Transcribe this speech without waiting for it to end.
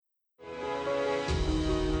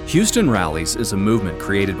Houston Rallies is a movement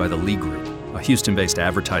created by the Lee Group, a Houston-based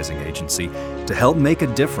advertising agency, to help make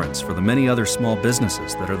a difference for the many other small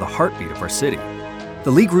businesses that are the heartbeat of our city.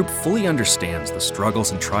 The Lee Group fully understands the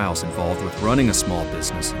struggles and trials involved with running a small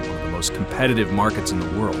business in one of the most competitive markets in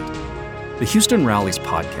the world. The Houston Rallies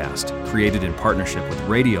podcast, created in partnership with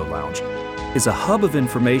Radio Lounge, is a hub of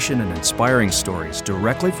information and inspiring stories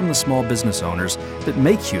directly from the small business owners that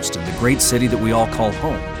make Houston the great city that we all call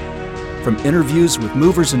home. From interviews with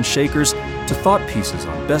movers and shakers to thought pieces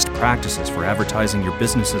on best practices for advertising your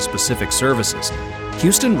business's specific services,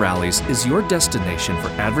 Houston Rallies is your destination for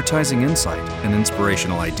advertising insight and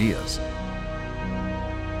inspirational ideas.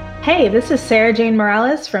 Hey, this is Sarah Jane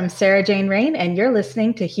Morales from Sara Jane Rain, and you're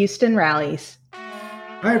listening to Houston Rallies.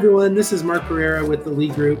 Hi, everyone. This is Mark Pereira with the Lee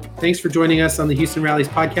Group. Thanks for joining us on the Houston Rallies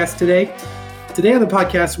podcast today. Today on the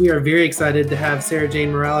podcast, we are very excited to have Sara Jane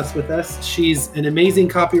Morales with us. She's an amazing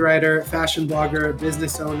copywriter, fashion blogger,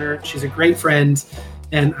 business owner. She's a great friend,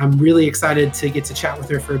 and I'm really excited to get to chat with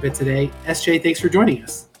her for a bit today. SJ, thanks for joining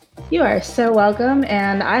us. You are so welcome,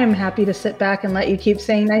 and I am happy to sit back and let you keep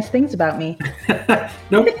saying nice things about me.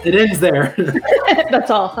 Nope, it ends there. That's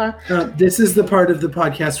all, huh? This is the part of the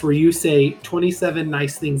podcast where you say 27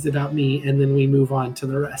 nice things about me, and then we move on to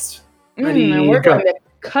the rest. We're going to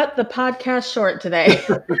cut the podcast short today.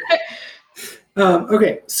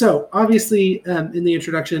 Okay, so obviously in the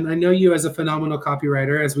introduction, I know you as a phenomenal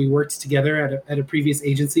copywriter as we worked together at a previous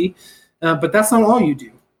agency, but that's not all you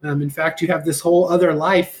do. In fact, you have this whole other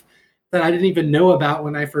life that I didn't even know about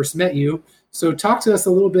when I first met you. So talk to us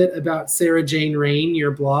a little bit about Sara Jane Rain,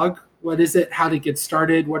 your blog. What is it? How to get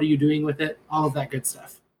started? What are you doing with it? All of that good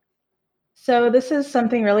stuff. So this is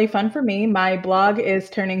something really fun for me. My blog is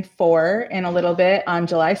turning 4 in a little bit on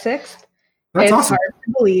July 6th. That's It's awesome. hard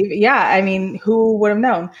to believe. Yeah, I mean, who would have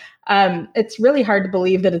known? It's really hard to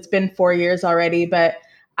believe that it's been 4 years already, but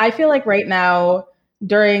I feel like right now,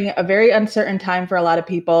 during a very uncertain time for a lot of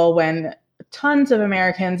people, when tons of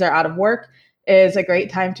Americans are out of work, is a great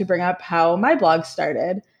time to bring up how my blog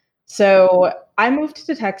started. So I moved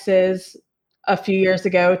to Texas a few years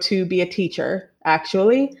ago to be a teacher,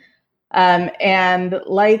 actually. And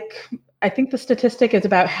like, I think the statistic is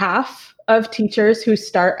about half of teachers who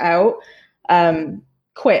start out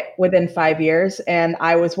quit within 5 years. And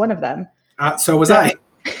I was one of them. So was I.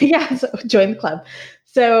 Yeah, so join the club.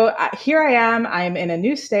 So here I am. I'm in a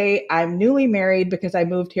new state. I'm newly married because I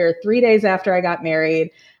moved here 3 days after I got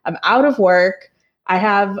married. I'm out of work. I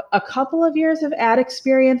have a couple of years of ad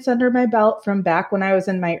experience under my belt from back when I was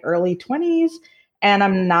in my early 20s, and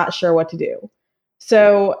I'm not sure what to do.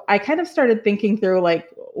 So I kind of started thinking through, like,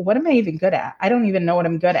 what am I even good at? I don't even know what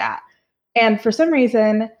I'm good at. And for some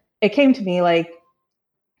reason, it came to me like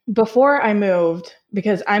before I moved,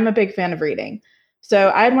 because I'm a big fan of reading. So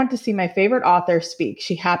I went to see my favorite author speak.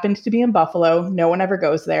 She happened to be in Buffalo. No one ever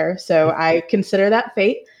goes there. So I consider that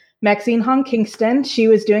fate. Maxine Hong Kingston, she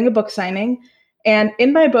was doing a book signing. And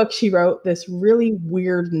in my book, she wrote this really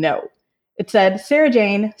weird note. It said, "Sara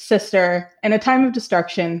Jane, sister, in a time of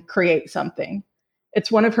destruction, create something."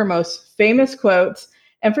 It's one of her most famous quotes.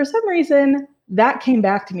 And for some reason, that came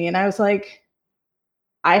back to me. And I was like,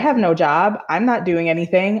 I have no job. I'm not doing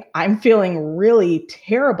anything. I'm feeling really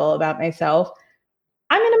terrible about myself.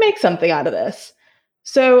 I'm going to make something out of this.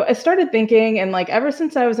 So I started thinking, and like ever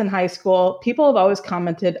since I was in high school, people have always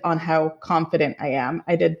commented on how confident I am.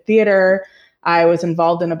 I did theater. I was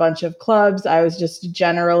involved in a bunch of clubs. I was just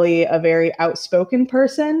generally a very outspoken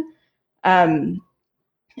person.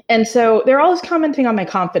 And so they're always commenting on my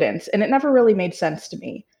confidence, and it never really made sense to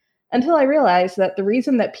me until I realized that the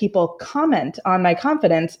reason that people comment on my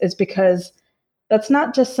confidence is because that's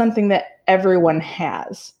not just something that everyone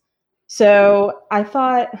has. So I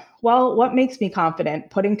thought, well, what makes me confident?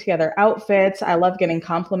 Putting together outfits. I love getting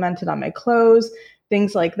complimented on my clothes,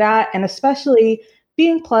 things like that. And especially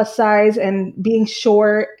being plus size and being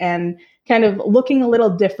short and kind of looking a little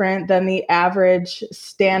different than the average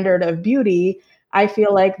standard of beauty. I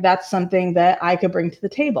feel like that's something that I could bring to the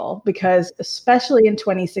table, because especially in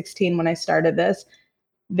 2016, when I started this,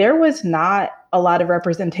 there was not a lot of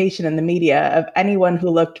representation in the media of anyone who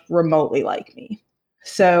looked remotely like me.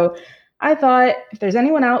 So I thought, if there's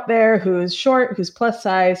anyone out there who's short, who's plus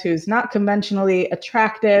size, who's not conventionally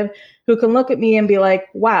attractive, who can look at me and be like,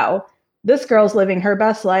 wow, this girl's living her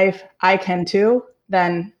best life, I can too,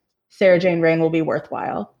 then Sara Jane Rain will be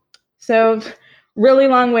worthwhile. So really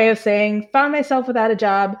long way of saying, found myself without a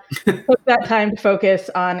job, took that time to focus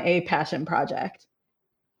on a passion project.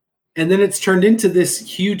 And then it's turned into this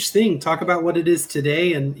huge thing. Talk about what it is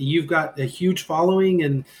today. And you've got a huge following,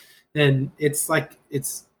 and it's like,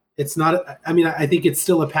 it's it's not, I mean, I think it's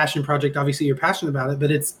still a passion project. Obviously you're passionate about it,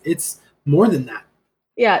 but it's more than that.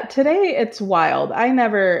 Yeah, today it's wild. I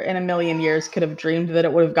never in a million years could have dreamed that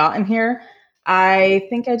it would have gotten here. I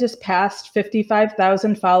think I just passed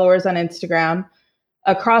 55,000 followers on Instagram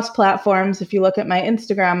across platforms. If you look at my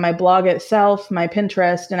Instagram, my blog itself, my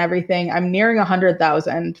Pinterest and everything, I'm nearing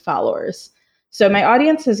 100,000 followers. So my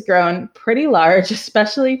audience has grown pretty large,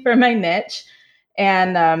 especially for my niche.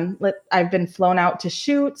 And I've been flown out to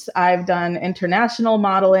shoots. I've done international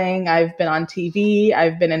modeling. I've been on TV.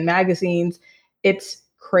 I've been in magazines. It's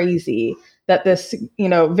crazy that this,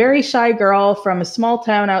 very shy girl from a small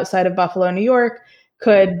town outside of Buffalo, New York,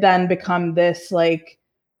 could then become this like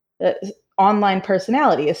online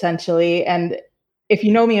personality essentially. And if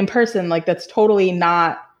you know me in person, like that's totally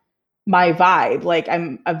not my vibe. Like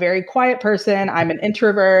I'm a very quiet person. I'm an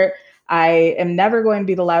introvert. I am never going to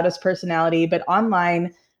be the loudest personality, but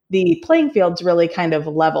online, the playing field's really kind of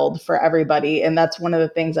leveled for everybody. And that's one of the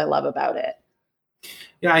things I love about it.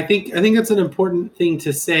 Yeah, I think that's an important thing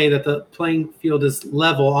to say, that the playing field is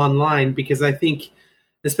level online, because I think,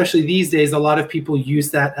 especially these days, a lot of people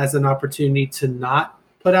use that as an opportunity to not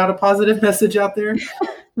put out a positive message out there.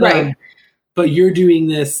 Right. But you're doing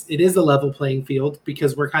this, it is a level playing field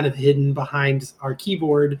because we're kind of hidden behind our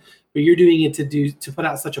keyboard, but you're doing it to put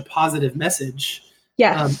out such a positive message.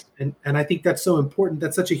 Yes. And I think that's so important.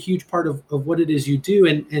 That's such a huge part of what it is you do.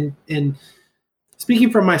 And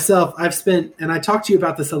speaking for myself, I've spent, and I talked to you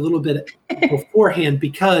about this a little bit beforehand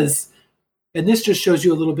because, and this just shows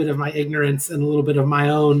you a little bit of my ignorance and a little bit of my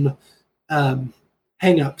own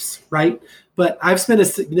hangups, right? But I've spent a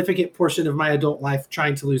significant portion of my adult life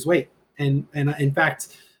trying to lose weight. And in fact,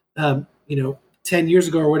 10 years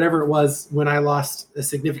ago or whatever it was, when I lost a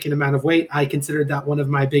significant amount of weight, I considered that one of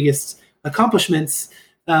my biggest accomplishments.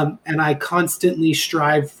 And I constantly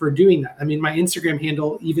strive for doing that. I mean, my Instagram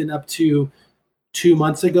handle, even up to 2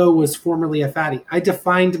 months ago, was formerly a fatty. I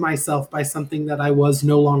defined myself by something that I was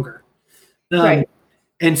no longer. Right.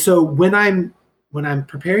 And so when I'm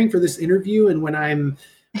preparing for this interview and when I'm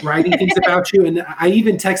writing things about you, and I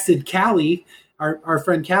even texted Callie, our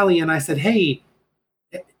friend Callie, and I said, hey,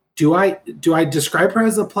 do I describe her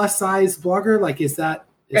as a plus size blogger? Like, is that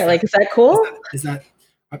cool? Is that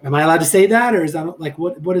am I allowed to say that, or is that like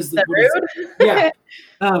what is the rude? Yeah.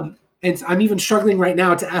 And I'm even struggling right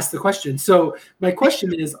now to ask the question. So my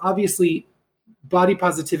question is, obviously, body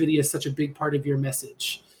positivity is such a big part of your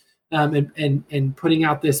message, and putting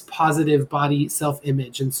out this positive body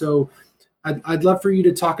self-image. And so I'd love for you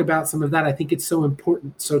to talk about some of that. I think it's so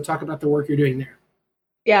important. So talk about the work you're doing there.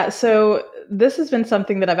 Yeah, so this has been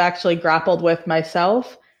something that I've actually grappled with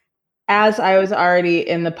myself as I was already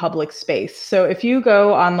in the public space. So if you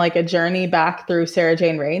go on like a journey back through Sarah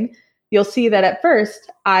Jane Rain, you'll see that at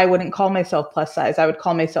first, I wouldn't call myself plus size. I would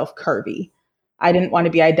call myself curvy. I didn't want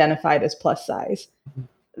to be identified as plus size.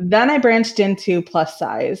 Then I branched into plus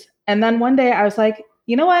size. And then one day I was like,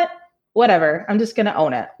 you know what? Whatever. I'm just going to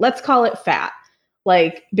own it. Let's call it fat.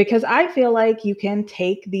 Like, because I feel like you can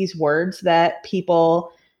take these words that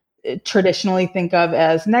people traditionally think of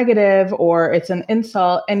as negative or it's an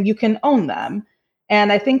insult and you can own them.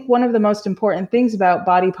 And I think one of the most important things about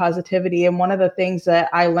body positivity, and one of the things that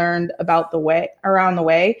I learned about around the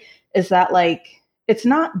way is that like, it's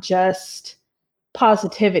not just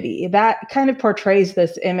positivity that kind of portrays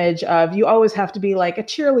this image of you always have to be like a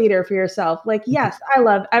cheerleader for yourself. Like, yes, I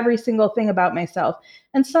love every single thing about myself.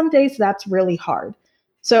 And some days that's really hard.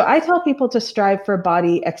 So I tell people to strive for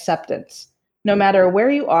body acceptance, no matter where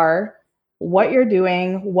you are, what you're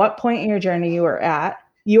doing, what point in your journey you are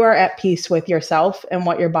at peace with yourself and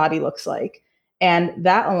what your body looks like. And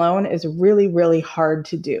that alone is really, really hard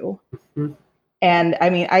to do. Mm-hmm. And I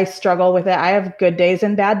mean, I struggle with it. I have good days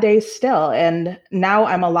and bad days still. And now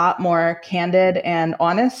I'm a lot more candid and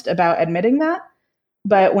honest about admitting that.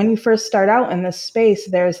 But when you first start out in this space,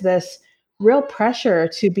 there's this real pressure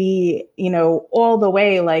to be, all the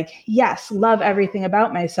way like, yes, love everything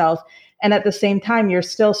about myself. And at the same time, you're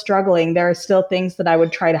still struggling. There are still things that I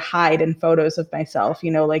would try to hide in photos of myself,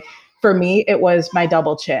 like for me, it was my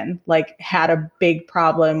double chin, like had a big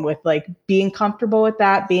problem with like being comfortable with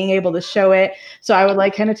that, being able to show it. So I would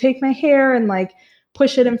like kind of take my hair and like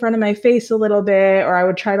push it in front of my face a little bit, or I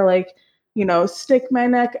would try to like, stick my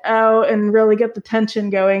neck out and really get the tension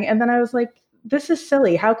going. And then I was like, this is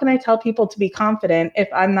silly. How can I tell people to be confident if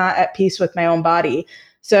I'm not at peace with my own body?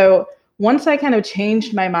 So once I kind of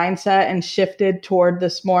changed my mindset and shifted toward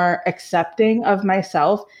this more accepting of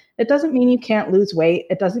myself, it doesn't mean you can't lose weight.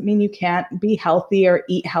 It doesn't mean you can't be healthy or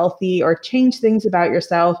eat healthy or change things about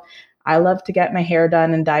yourself. I love to get my hair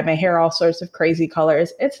done and dye my hair all sorts of crazy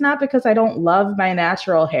colors. It's not because I don't love my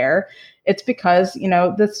natural hair. It's because,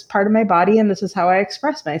 this is part of my body and this is how I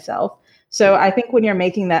express myself. So I think when you're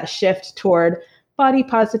making that shift toward body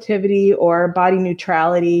positivity or body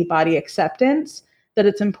neutrality, body acceptance, that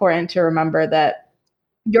it's important to remember that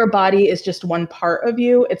your body is just one part of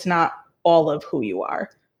you. It's not all of who you are.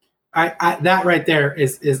 That right there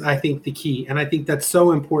is I think the key. And I think that's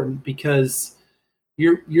so important because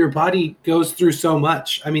your body goes through so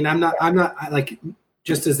much. I mean, I'm not like,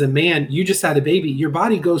 just as a man, you just had a baby. Your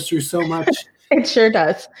body goes through so much. It sure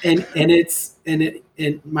does.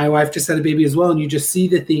 And my wife just had a baby as well. And you just see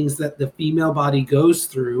the things that the female body goes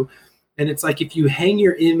through. And it's like, if you hang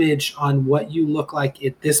your image on what you look like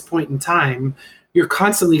at this point in time, you're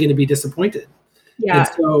constantly going to be disappointed. Yeah. And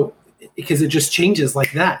so, because it just changes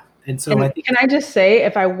like that. And so I think, can I just say,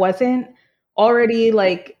 if I wasn't already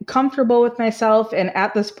like comfortable with myself and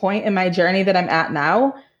at this point in my journey that I'm at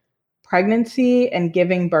now, pregnancy and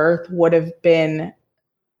giving birth would have been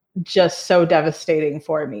just so devastating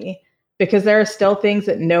for me, because there are still things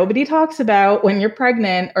that nobody talks about when you're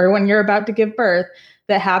pregnant or when you're about to give birth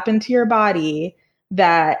that happen to your body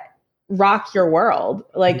that rock your world.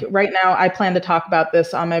 Like right now, I plan to talk about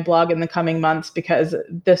this on my blog in the coming months because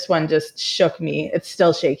this one just shook me. It's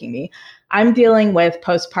still shaking me. I'm dealing with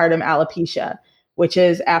postpartum alopecia, which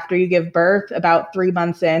is after you give birth, about 3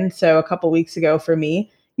 months in. So a couple weeks ago for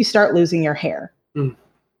me, you start losing your hair.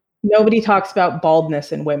 Nobody talks about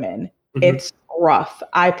baldness in women. It's rough.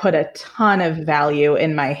 I put a ton of value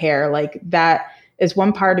in my hair. Like that is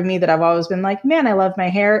one part of me that I've always been like, man, I love my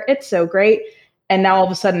hair. It's so great. And now all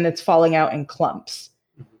of a sudden it's falling out in clumps.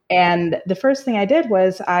 And the first thing I did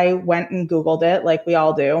was I went and Googled it like we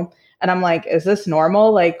all do. And I'm like, is this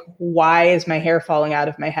normal? Like, why is my hair falling out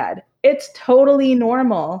of my head? It's totally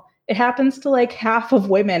normal. It happens to like half of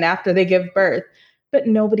women after they give birth, but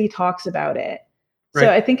nobody talks about it. Right.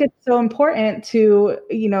 So I think it's so important to,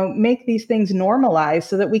 make these things normalized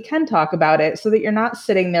so that we can talk about it, so that you're not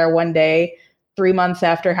sitting there one day 3 months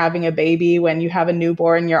after having a baby when you have a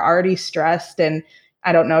newborn, you're already stressed and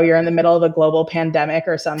I don't know, you're in the middle of a global pandemic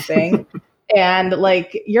or something and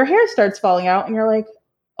like your hair starts falling out and you're like,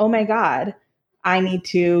 oh my God, I need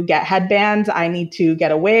to get headbands. I need to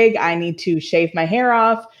get a wig. I need to shave my hair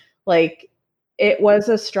off. Like it was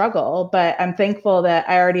a struggle, but I'm thankful that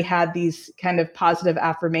I already had these kind of positive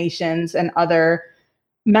affirmations and other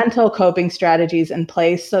mental coping strategies in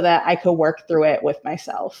place so that I could work through it with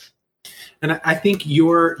myself. And I think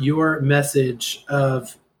your message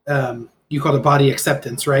of, you call it body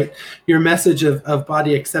acceptance, right? Your message of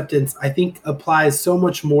body acceptance, I think applies so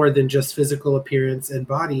much more than just physical appearance and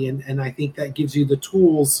body. And I think that gives you the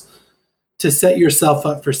tools to set yourself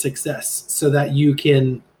up for success so that you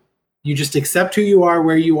just accept who you are,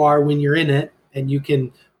 where you are when you're in it, and you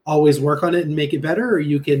can always work on it and make it better, or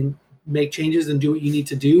you can make changes and do what you need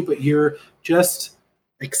to do, but you're just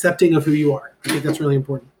accepting of who you are. I think that's really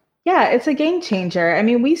important. Yeah, it's a game changer. I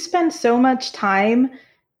mean, we spend so much time,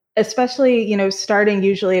 especially, starting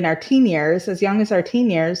usually in our teen years, as young as our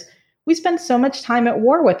teen years, we spend so much time at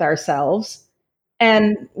war with ourselves.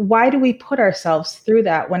 And why do we put ourselves through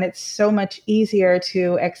that when it's so much easier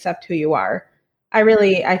to accept who you are?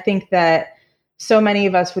 I think that so many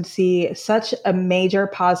of us would see such a major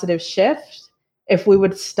positive shift if we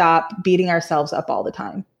would stop beating ourselves up all the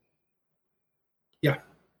time. Yeah,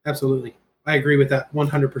 absolutely. I agree with that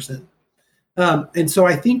 100%. And so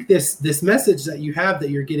I think this message that you have that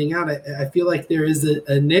you're getting out, I feel like there is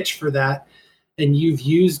a niche for that, and you've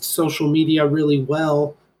used social media really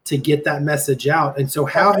well to get that message out. And so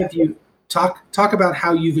how have you talk about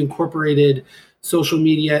how you've incorporated social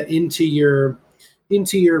media into your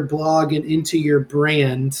blog and into your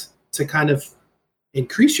brand to kind of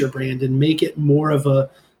increase your brand and make it more of a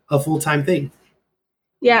full-time thing?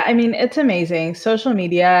 Yeah, I mean, it's amazing. Social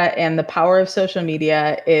media and the power of social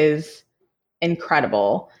media is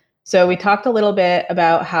incredible. So we talked a little bit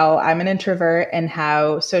about how I'm an introvert and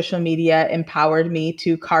how social media empowered me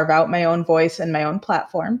to carve out my own voice and my own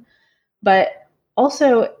platform. But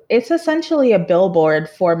also, it's essentially a billboard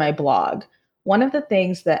for my blog. One of the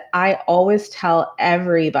things that I always tell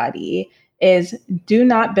everybody is do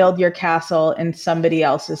not build your castle in somebody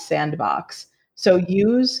else's sandbox. So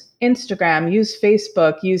use Instagram, use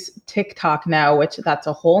Facebook, use TikTok now, which that's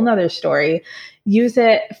a whole nother story. Use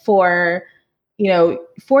it for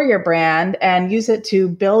your brand, and use it to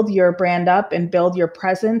build your brand up and build your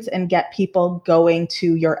presence and get people going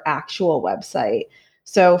to your actual website.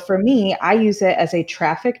 So for me, I use it as a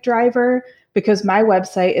traffic driver because my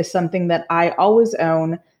website is something that I always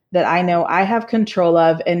own. that I know I have control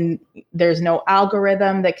of, and there's no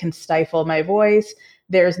algorithm that can stifle my voice.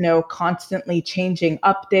 There's no constantly changing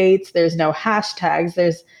updates. There's no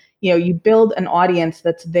hashtags. You build an audience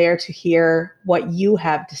that's there to hear what you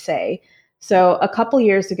have to say. So a couple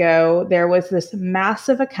years ago, there was this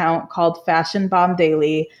massive account called Fashion Bomb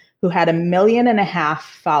Daily who had 1.5 million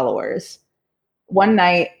followers. One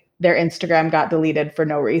night, their Instagram got deleted for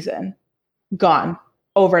no reason. Gone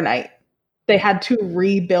overnight. They had to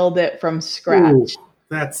rebuild it from scratch. Ooh,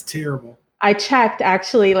 that's terrible. I checked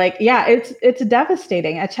actually, it's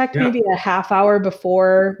devastating. I checked maybe a half hour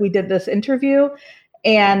before we did this interview,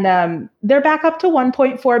 and they're back up to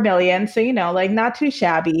 1.4 million. So, not too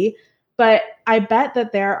shabby. But I bet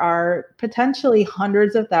that there are potentially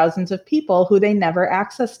hundreds of thousands of people who they never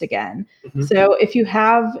accessed again. Mm-hmm. So if you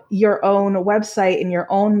have your own website and your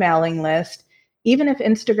own mailing list, even if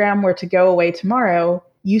Instagram were to go away tomorrow,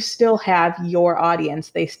 you still have your audience.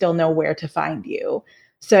 They still know where to find you.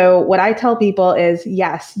 So what I tell people is,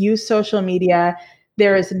 yes, use social media.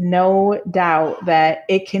 There is no doubt that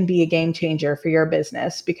it can be a game changer for your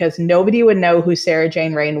business, because nobody would know who Sarah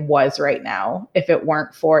Jane Rain was right now if it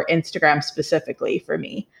weren't for Instagram specifically for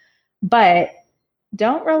me. But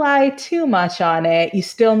don't rely too much on it. You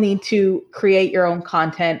still need to create your own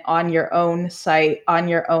content on your own site, on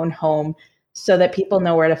your own home, so that people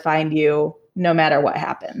know where to find you no matter what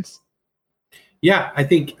happens. Yeah,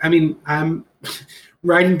 I'm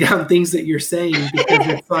writing down things that you're saying, because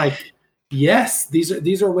it's like, yes, these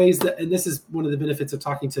are ways that, and this is one of the benefits of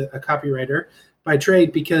talking to a copywriter by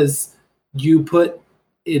trade, because you put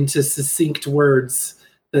into succinct words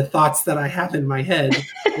the thoughts that I have in my head.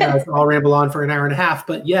 I'll ramble on for 1.5 hours,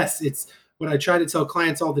 but yes, it's what I try to tell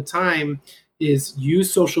clients all the time is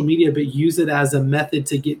use social media, but use it as a method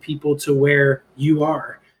to get people to where you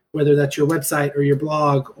are, whether that's your website or your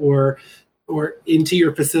blog or into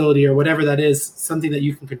your facility or whatever that is, something that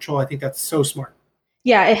you can control. I think that's so smart.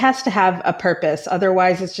 Yeah, it has to have a purpose.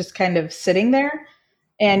 Otherwise, it's just kind of sitting there,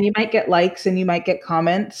 and you might get likes and you might get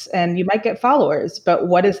comments and you might get followers. But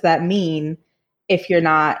what does that mean if you're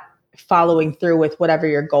not following through with whatever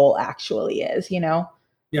your goal actually is, Yeah.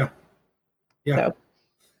 Yeah.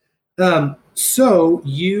 So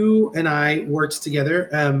you and I worked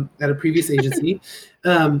together at a previous agency.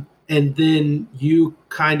 And then you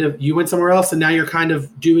went somewhere else, and now you're kind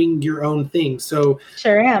of doing your own thing. So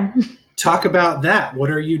sure am. Talk about that.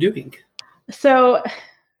 What are you doing? So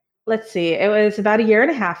let's see. It was about 1.5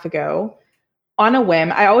 years ago, on a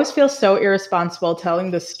whim. I always feel so irresponsible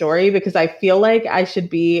telling this story because I feel like I should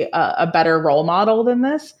be a better role model than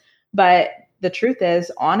this. But the truth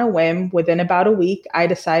is, on a whim, within about a week, I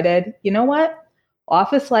decided, you know what?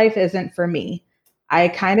 Office life isn't for me. I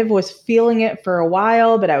kind of was feeling it for a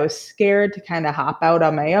while, but I was scared to kind of hop out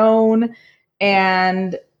on my own.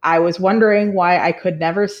 And I was wondering why I could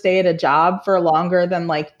never stay at a job for longer than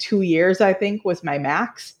 2 years, I think was my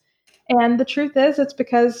max. And the truth is, it's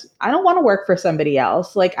because I don't want to work for somebody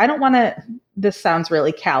else. I don't want to, this sounds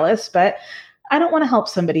really callous, but I don't want to help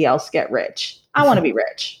somebody else get rich. I want to be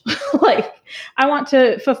rich. I want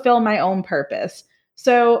to fulfill my own purpose.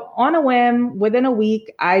 So on a whim, within a week,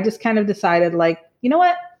 I just kind of decided, you know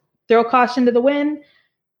what? Throw caution to the wind.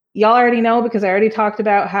 Y'all already know, because I already talked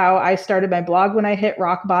about how I started my blog when I hit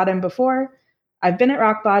rock bottom before. I've been at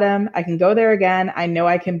rock bottom. I can go there again. I know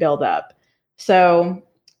I can build up. So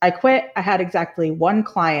I quit. I had exactly one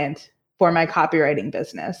client for my copywriting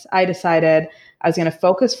business. I decided I was going to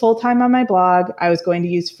focus full-time on my blog. I was going to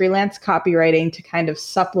use freelance copywriting to kind of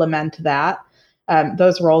supplement that.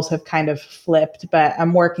 Those roles have kind of flipped, but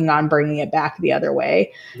I'm working on bringing it back the other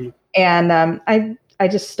way. Mm-hmm. And I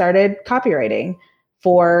just started copywriting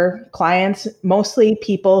for clients, mostly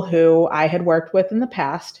people who I had worked with in the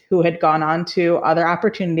past, who had gone on to other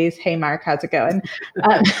opportunities. Hey, Mark, how's it going?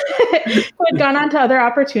 Who had gone on to other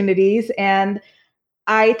opportunities. And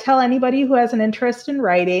I tell anybody who has an interest in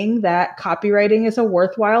writing that copywriting is a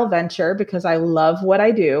worthwhile venture, because I love what I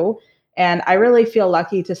do. And I really feel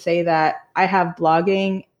lucky to say that I have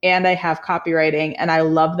blogging and I have copywriting, and I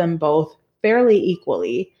love them both fairly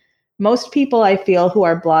equally. Most people I feel who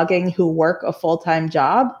are blogging who work a full-time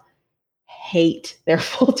job hate their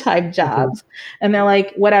full-time jobs. Mm-hmm. And they're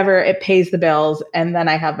like, whatever, it pays the bills. And then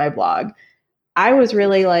I have my blog. I was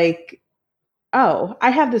really like, oh, I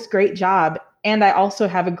have this great job and I also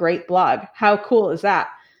have a great blog. How cool is that?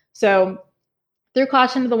 So threw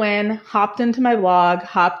caution to the wind, hopped into my blog,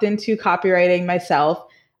 hopped into copywriting myself.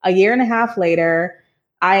 1.5 years later,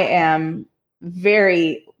 I am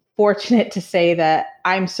very fortunate to say that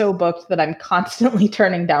I'm so booked that I'm constantly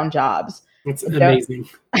turning down jobs. It's amazing.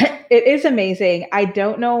 It is amazing. I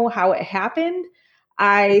don't know how it happened.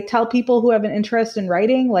 I tell people who have an interest in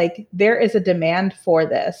writing, like, there is a demand for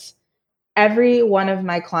this. Every one of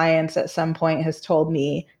my clients at some point has told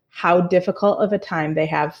me how difficult of a time they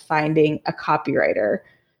have finding a copywriter.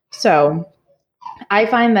 So I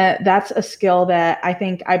find that that's a skill that I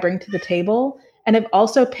think I bring to the table. And I've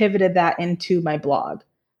also pivoted that into my blog.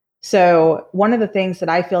 So one of the things that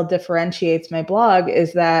I feel differentiates my blog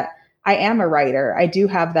is that I am a writer. I do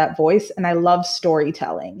have that voice and I love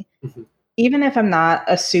storytelling. Mm-hmm. Even if I'm not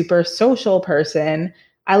a super social person,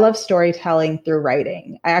 I love storytelling through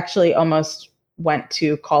writing. I actually almost went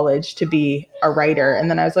to college to be a writer. And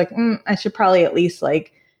then I was like, I should probably at least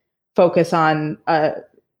like focus on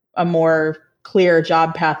a more clear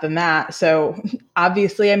job path than that. So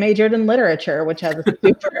obviously I majored in literature, which has a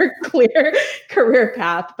super clear career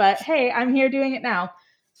path, but hey, I'm here doing it now.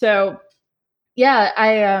 So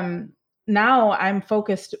yeah, now I'm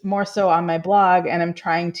focused more so on my blog, and I'm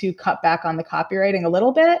trying to cut back on the copywriting a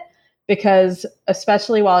little bit because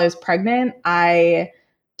especially while I was pregnant, I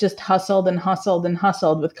just hustled and hustled and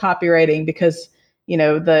hustled with copywriting because,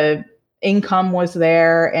 the income was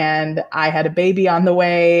there and I had a baby on the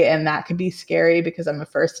way, and that could be scary because I'm a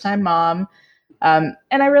first-time mom. And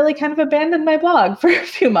I really kind of abandoned my blog for a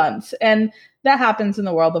few months, and that happens in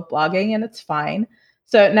the world of blogging, and it's fine.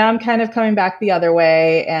 So now I'm kind of coming back the other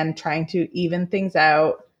way and trying to even things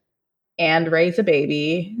out and raise a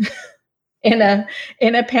baby in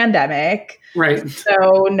a pandemic. Right.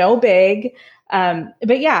 So no big.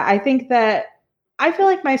 But yeah, I think that I feel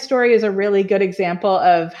like my story is a really good example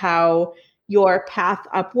of how your path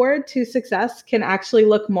upward to success can actually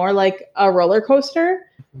look more like a roller coaster.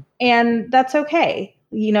 And that's okay.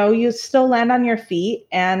 You still land on your feet,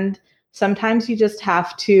 and sometimes you just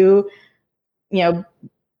have to,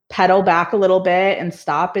 pedal back a little bit and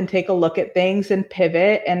stop and take a look at things and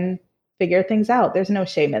pivot and figure things out. There's no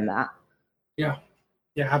shame in that. Yeah,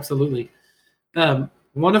 absolutely.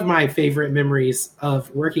 One of my favorite memories of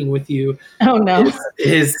working with you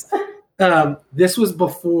is this was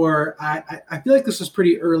before, I feel like this was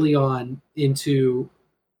pretty early on into,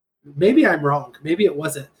 maybe I'm wrong, maybe it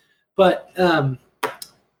wasn't, but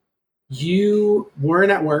you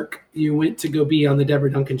weren't at work. You went to go be on the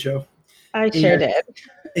Deborah Duncan show. I sure did.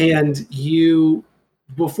 And you,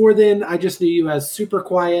 before then, I just knew you as super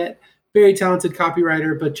quiet, very talented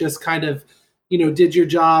copywriter, but just kind of, did your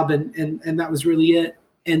job and that was really it.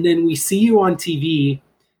 And then we see you on TV,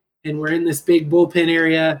 and we're in this big bullpen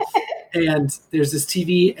area, and there's this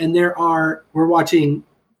TV, and we're watching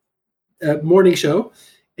a morning show,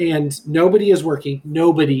 and nobody is working.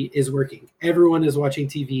 Everyone is watching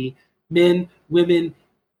TV, men, women,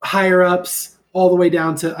 higher ups, all the way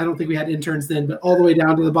down to, I don't think we had interns then, but all the way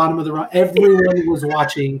down to the bottom of the row. Everyone was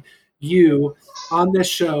watching you on this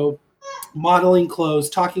show, modeling clothes,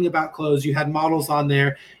 talking about clothes. You had models on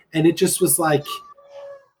there, and it just was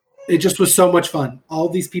so much fun. All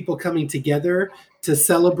these people coming together to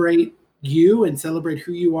celebrate you and celebrate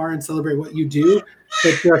who you are and celebrate what you do,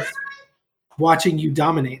 but just watching you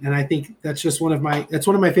dominate. And I think that's just one of my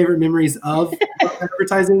favorite memories of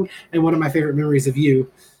advertising, and one of my favorite memories of you.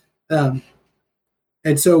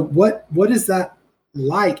 And so what is that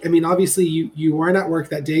like? I mean, obviously you weren't at work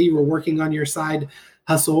that day. You were working on your side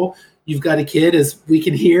hustle. You've got a kid, as we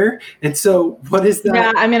can hear. And so what is that?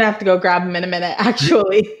 Yeah, I'm going to have to go grab him in a minute,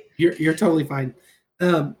 actually. You're totally fine.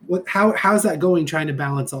 How's that going, trying to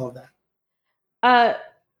balance all of that?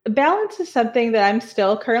 Balance is something that I'm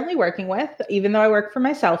still currently working with, even though I work for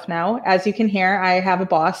myself now. As you can hear, I have a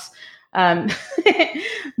boss.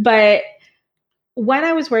 But when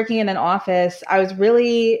I was working in an office, I was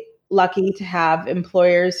really lucky to have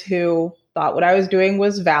employers who thought what I was doing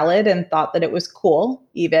was valid and thought that it was cool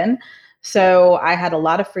even. So I had a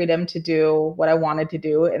lot of freedom to do what I wanted to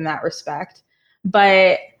do in that respect.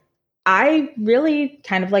 But I really,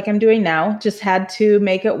 kind of like I'm doing now, just had to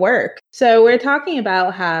make it work. So we're talking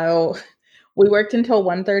about how we worked until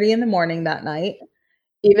 1:30 in the morning that night,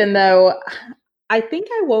 even though I think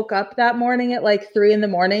I woke up that morning at like 3 in the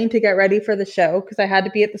morning to get ready for the show because I had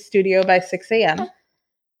to be at the studio by 6 a.m.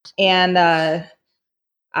 And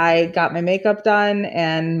I got my makeup done,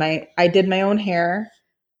 and I did my own hair,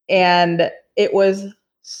 and it was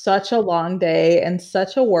such a long day and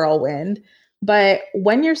such a whirlwind. But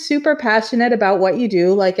when you're super passionate about what you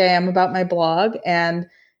do, like I am about my blog, and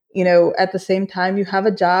at the same time you have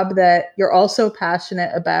a job that you're also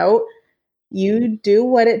passionate about, you do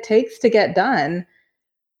what it takes to get done.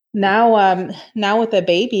 Now with a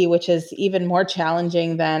baby, which is even more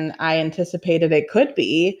challenging than I anticipated it could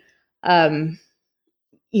be, I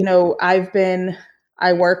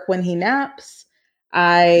work when he naps.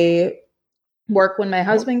 I work when my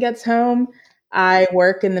husband gets home. I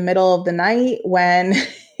work in the middle of the night when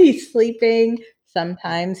he's sleeping.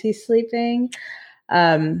 Sometimes he's sleeping.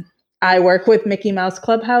 I work with Mickey Mouse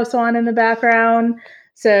Clubhouse on in the background.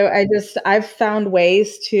 So I've found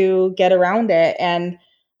ways to get around it. And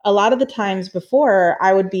a lot of the times before,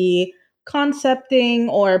 I would be concepting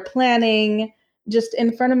or planning just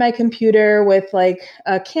in front of my computer with like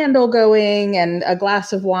a candle going and a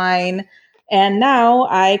glass of wine. And now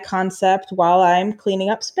I concept while I'm cleaning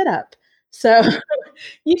up spit up. So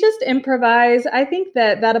you just improvise. I think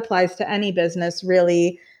that applies to any business,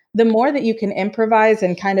 really. The more that you can improvise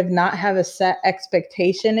and kind of not have a set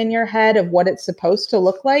expectation in your head of what it's supposed to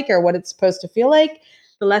look like or what it's supposed to feel like,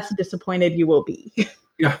 the less disappointed you will be.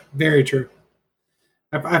 Yeah, very true.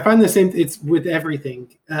 I find the same. It's with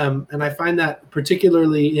everything, and I find that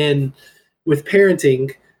particularly with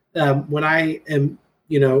parenting, when I am,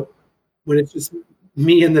 when it's just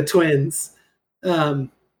me and the twins.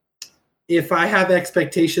 If I have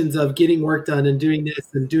expectations of getting work done and doing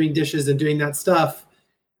this and doing dishes and doing that stuff,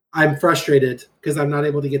 I'm frustrated because I'm not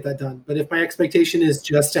able to get that done. But if my expectation is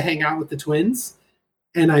just to hang out with the twins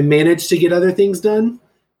and I manage to get other things done,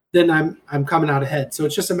 then I'm coming out ahead. So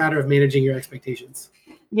it's just a matter of managing your expectations.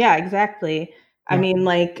 Yeah, exactly. I mean,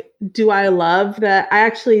 like, do I love that? I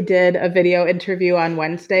actually did a video interview on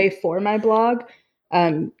Wednesday for my blog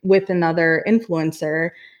with another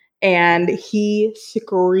influencer, and he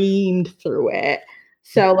screamed through it.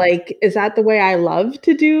 So, like, is that the way I love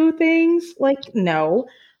to do things? Like, no.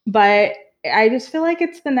 But I just feel like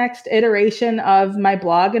it's the next iteration of my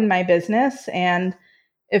blog and my business. And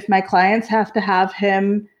if my clients have to have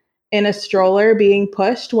him in a stroller being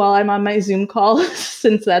pushed while I'm on my Zoom calls,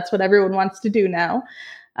 since that's what everyone wants to do now,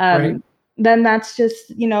 right, then that's just,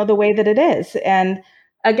 the way that it is. And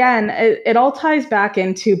again, it all ties back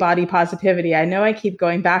into body positivity. I know I keep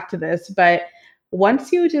going back to this, but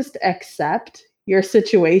once you just accept your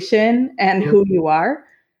situation and who you are,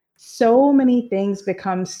 so many things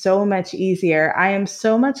become so much easier. I am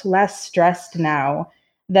so much less stressed now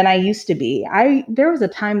than I used to be. There was a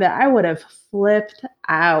time that I would have flipped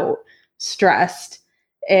out stressed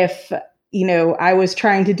if, I was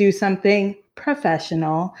trying to do something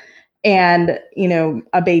professional and,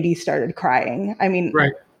 a baby started crying. I mean,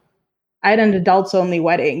 right. I had an adults only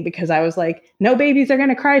wedding because I was like, no babies are going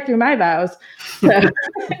to cry through my vows. So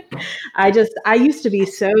I used to be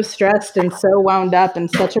so stressed and so wound up and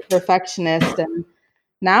such a perfectionist. And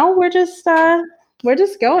now we're just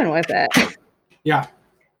going with it. Yeah.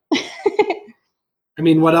 I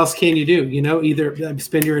mean, what else can you do? Either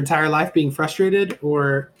spend your entire life being frustrated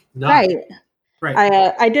or not. Right.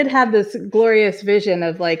 I did have this glorious vision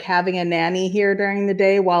of like having a nanny here during the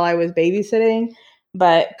day while I was babysitting,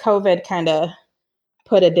 but COVID kind of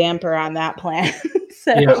put a damper on that plan.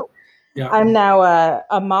 So yeah. I'm now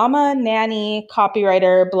a mama, nanny,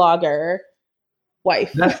 copywriter, blogger,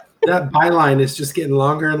 wife. That byline is just getting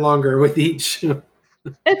longer and longer with each.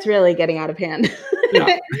 It's really getting out of hand.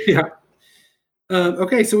 Yeah.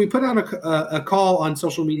 Okay, so we put out a call on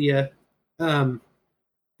social media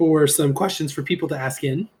for some questions for people to ask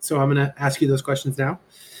in. So I'm going to ask you those questions now.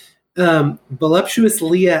 Voluptuous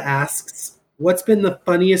Leah asks, what's been the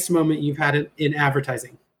funniest moment you've had in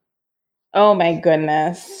advertising? Oh my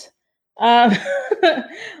goodness. Let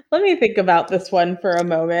me think about this one for a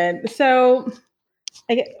moment. So,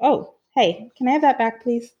 hey, can I have that back,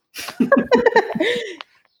 please?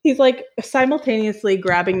 He's like simultaneously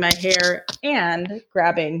grabbing my hair and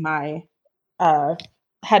grabbing my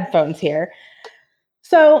headphones here.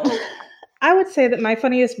 So I would say that my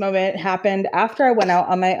funniest moment happened after I went out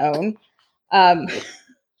on my own.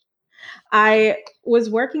 I was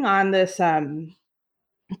working on this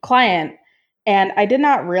client, and I did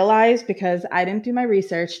not realize, because I didn't do my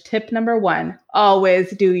research. Tip number 1,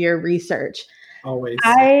 always do your research. Always.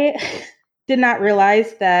 I did not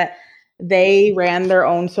realize that they ran their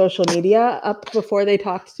own social media up before they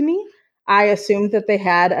talked to me. I assumed that they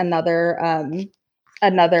had another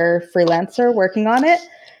freelancer working on it.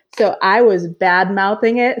 So I was bad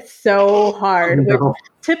mouthing it so hard. Oh, no.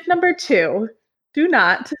 Tip number 2, do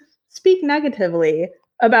not speak negatively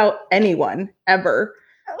about anyone ever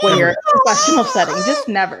when you're in a professional setting. Just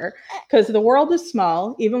never. Because the world is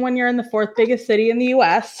small, even when you're in the 4th biggest city in the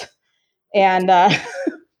US. And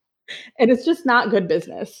it's just not good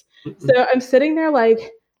business. So I'm sitting there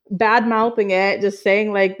like bad mouthing it, just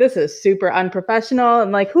saying like, this is super unprofessional.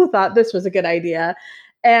 And like, who thought this was a good idea?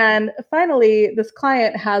 And finally, this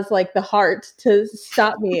client has like the heart to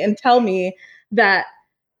stop me and tell me that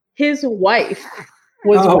his wife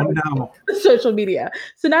was writing the social media.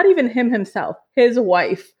 So not even him himself, his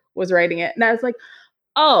wife was writing it. And I was like,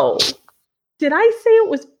 oh, did I say it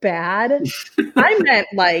was bad? I meant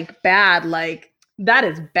like bad, like that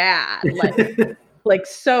is bad. Like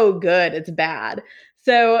so good, it's bad.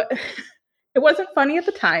 So it wasn't funny at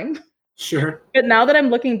the time. Sure. But now that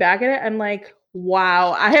I'm looking back at it, I'm like,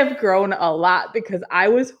 wow, I have grown a lot because I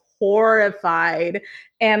was horrified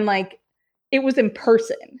and like it was in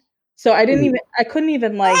person. So I couldn't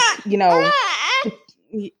even like,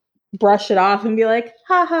 brush it off and be like,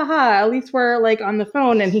 ha ha ha, at least we're like on the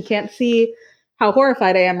phone and he can't see how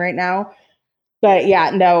horrified I am right now. But yeah,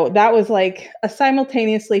 no, that was like a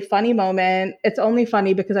simultaneously funny moment. It's only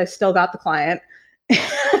funny because I still got the client.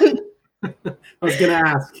 I was going to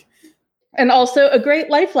ask. And also a great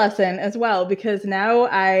life lesson as well, because now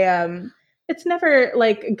it's never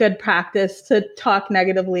like good practice to talk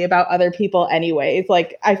negatively about other people anyways.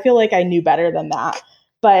 Like, I feel like I knew better than that.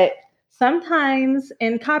 But sometimes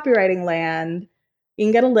in copywriting land, you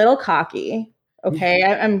can get a little cocky. Okay,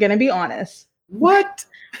 I'm going to be honest. What?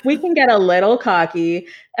 We can get a little cocky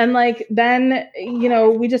and like, then,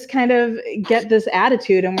 we just kind of get this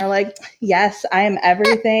attitude and we're like, yes, I am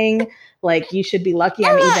everything. Like, you should be lucky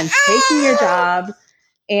I'm even taking your job.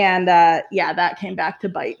 And that came back to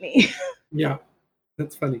bite me. Yeah,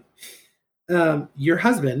 that's funny. Your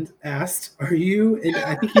husband asked, are you, and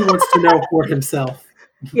I think he wants to know for himself.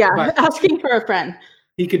 Yeah, asking for a friend.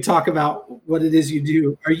 He could talk about what it is you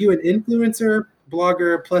do. Are you an influencer,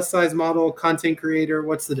 blogger, plus size model, content creator?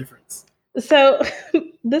 What's the difference? So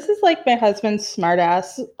this is like my husband's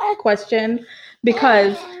smartass question,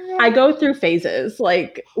 because I go through phases.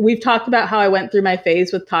 Like, we've talked about how I went through my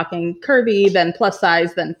phase with talking curvy, then plus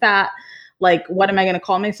size, then fat. Like, what am I going to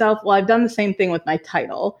call myself? Well, I've done the same thing with my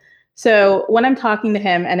title. So when I'm talking to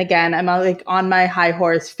him, and again, I'm like on my high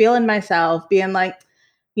horse, feeling myself, being like,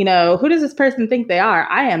 who does this person think they are?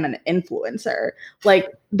 I am an influencer. Like,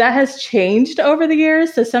 that has changed over the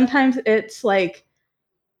years. So sometimes it's like,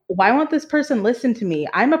 why won't this person listen to me?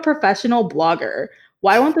 I'm a professional blogger.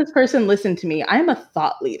 Why won't this person listen to me? I'm a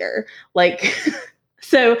thought leader. Like,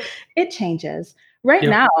 so it changes. Right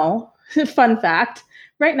now, fun fact,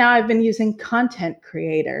 right now I've been using content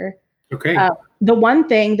creator. Okay. The one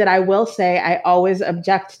thing that I will say I always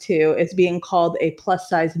object to is being called a plus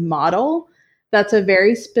size model. That's a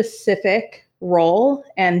very specific role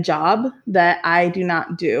and job that I do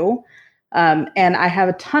not do. And I have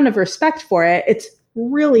a ton of respect for it. It's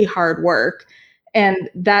really hard work. And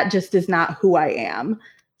that just is not who I am.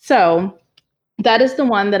 So that is the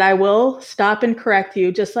one that I will stop and correct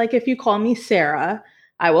you. Just like if you call me Sara,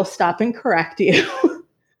 I will stop and correct you.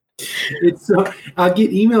 I'll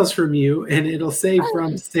get emails from you and it'll say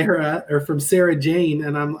from Sara or from Sarah Jane.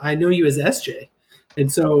 And I know you as SJ.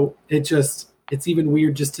 And so it's even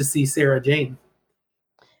weird just to see Sarah Jane.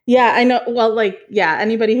 Yeah, I know. Well, like, yeah,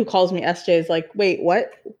 anybody who calls me SJ is like, wait,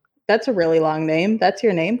 what? That's a really long name. That's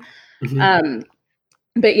your name. Mm-hmm.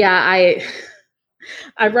 But yeah,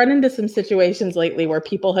 I've run into some situations lately where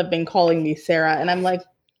people have been calling me Sara, and I'm like,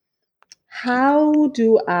 how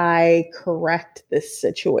do I correct this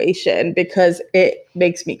situation? Because it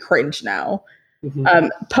makes me cringe now. Mm-hmm.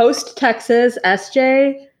 Post Texas,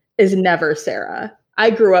 SJ is never Sara. I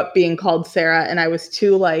grew up being called Sara, and I was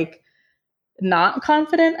too like not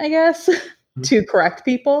confident, I guess, mm-hmm. to correct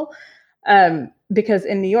people. Because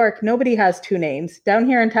in New York, nobody has two names. Down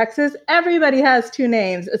here in Texas, everybody has two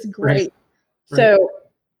names. It's great. Right. So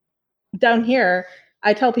down here,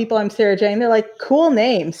 I tell people I'm Sarah Jane. They're like, cool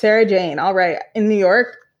name, Sarah Jane. All right. In New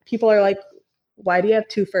York, people are like, why do you have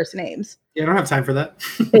two first names? Yeah, I don't have time for that.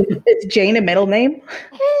 Is Jane a middle name?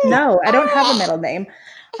 No, I don't have a middle name.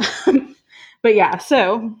 But yeah,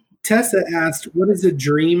 so. Tessa asked, what is a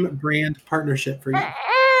dream brand partnership for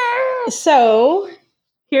you? So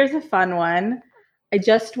here's a fun one. I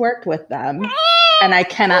just worked with them and I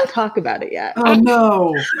cannot talk about it yet. Oh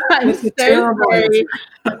no. I'm so sorry.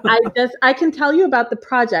 I can tell you about the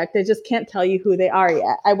project. I just can't tell you who they are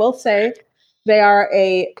yet. I will say they are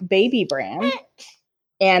a baby brand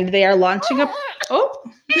and they are launching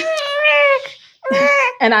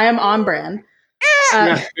and I am on brand.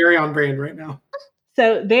 Yeah, very on brand right now.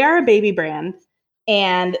 So they are a baby brand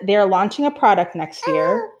and they're launching a product next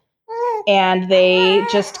year. And they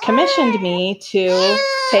just commissioned me to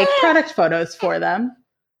take product photos for them.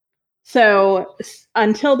 So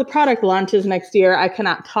until the product launches next year, I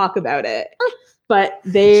cannot talk about it. But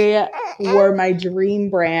they were my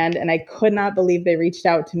dream brand, and I could not believe they reached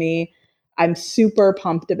out to me. I'm super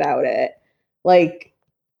pumped about it. Like,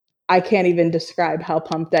 I can't even describe how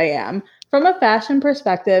pumped I am. From a fashion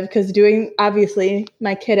perspective, because obviously,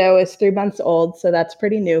 my kiddo is 3 months old, so that's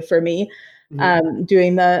pretty new for me.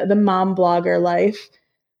 Doing the mom blogger life.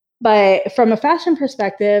 But from a fashion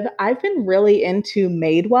perspective, I've been really into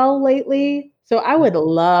Madewell lately. So I would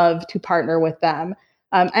love to partner with them.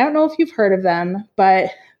 I don't know if you've heard of them,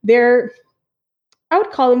 but I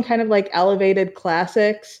would call them kind of like elevated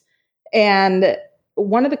classics. And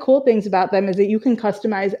one of the cool things about them is that you can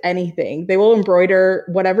customize anything. They will embroider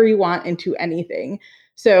whatever you want into anything.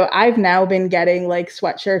 So I've now been getting like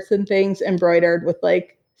sweatshirts and things embroidered with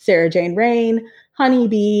like Sarah Jane Rain,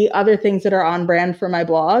 Honeybee, other things that are on brand for my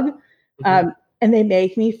blog. And they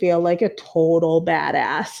make me feel like a total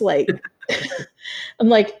badass. Like, I'm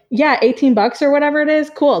like, yeah, $18 or whatever it is.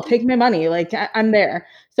 Cool. Take my money. Like I'm there.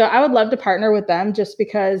 So I would love to partner with them just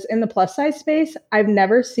because in the plus size space, I've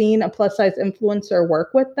never seen a plus size influencer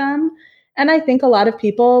work with them. And I think a lot of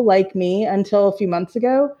people like me until a few months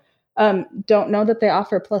ago don't know that they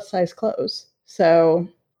offer plus size clothes. So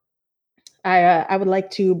I would like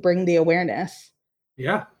to bring the awareness.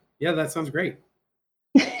 Yeah, that sounds great.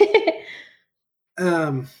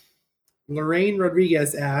 Lorraine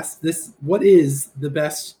Rodriguez asked what is the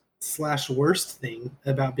best / worst thing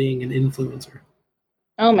about being an influencer?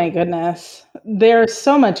 Oh my goodness. There's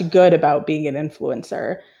so much good about being an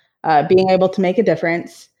influencer, being able to make a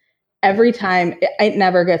difference. Every time, it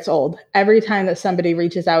never gets old. Every time that somebody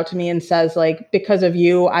reaches out to me and says like, because of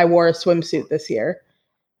you, I wore a swimsuit this year.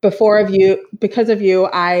 Because of you,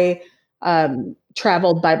 I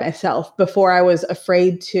traveled by myself. Before I was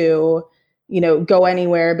afraid to, go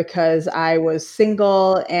anywhere because I was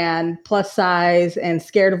single and plus size and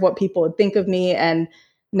scared of what people would think of me. And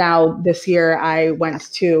now this year I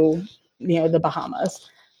went to, the Bahamas.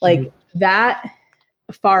 Like that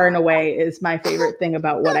far and away is my favorite thing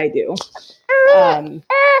about what I do.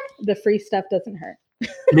 The free stuff doesn't hurt.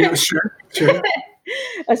 Yeah, sure.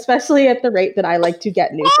 Especially at the rate that I like to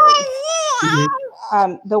get new things.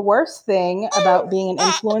 The worst thing about being an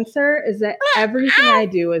influencer is that everything I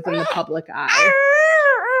do is in the public eye.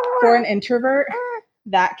 For an introvert,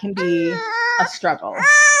 that can be a struggle.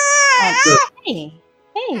 Hey,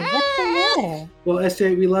 what's the matter? Well,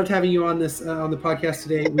 SJ, we loved having you on this on the podcast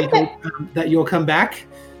today. We hope that you'll come back.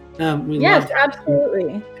 Yes,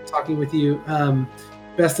 absolutely. Talking with you.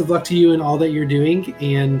 Best of luck to you in all that you're doing,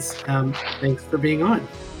 and thanks for being on.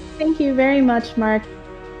 Thank you very much, Mark.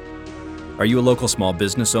 Are you a local small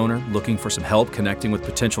business owner looking for some help connecting with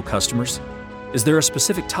potential customers? Is there a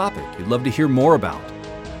specific topic you'd love to hear more about?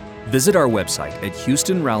 Visit our website at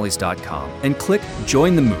houstonrallies.com and click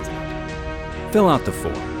Join the Movement. Fill out the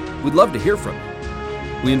form. We'd love to hear from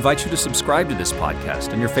you. We invite you to subscribe to this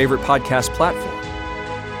podcast on your favorite podcast platform.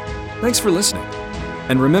 Thanks for listening.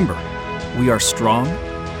 And remember, we are strong,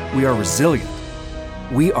 we are resilient,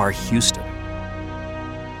 we are Houston.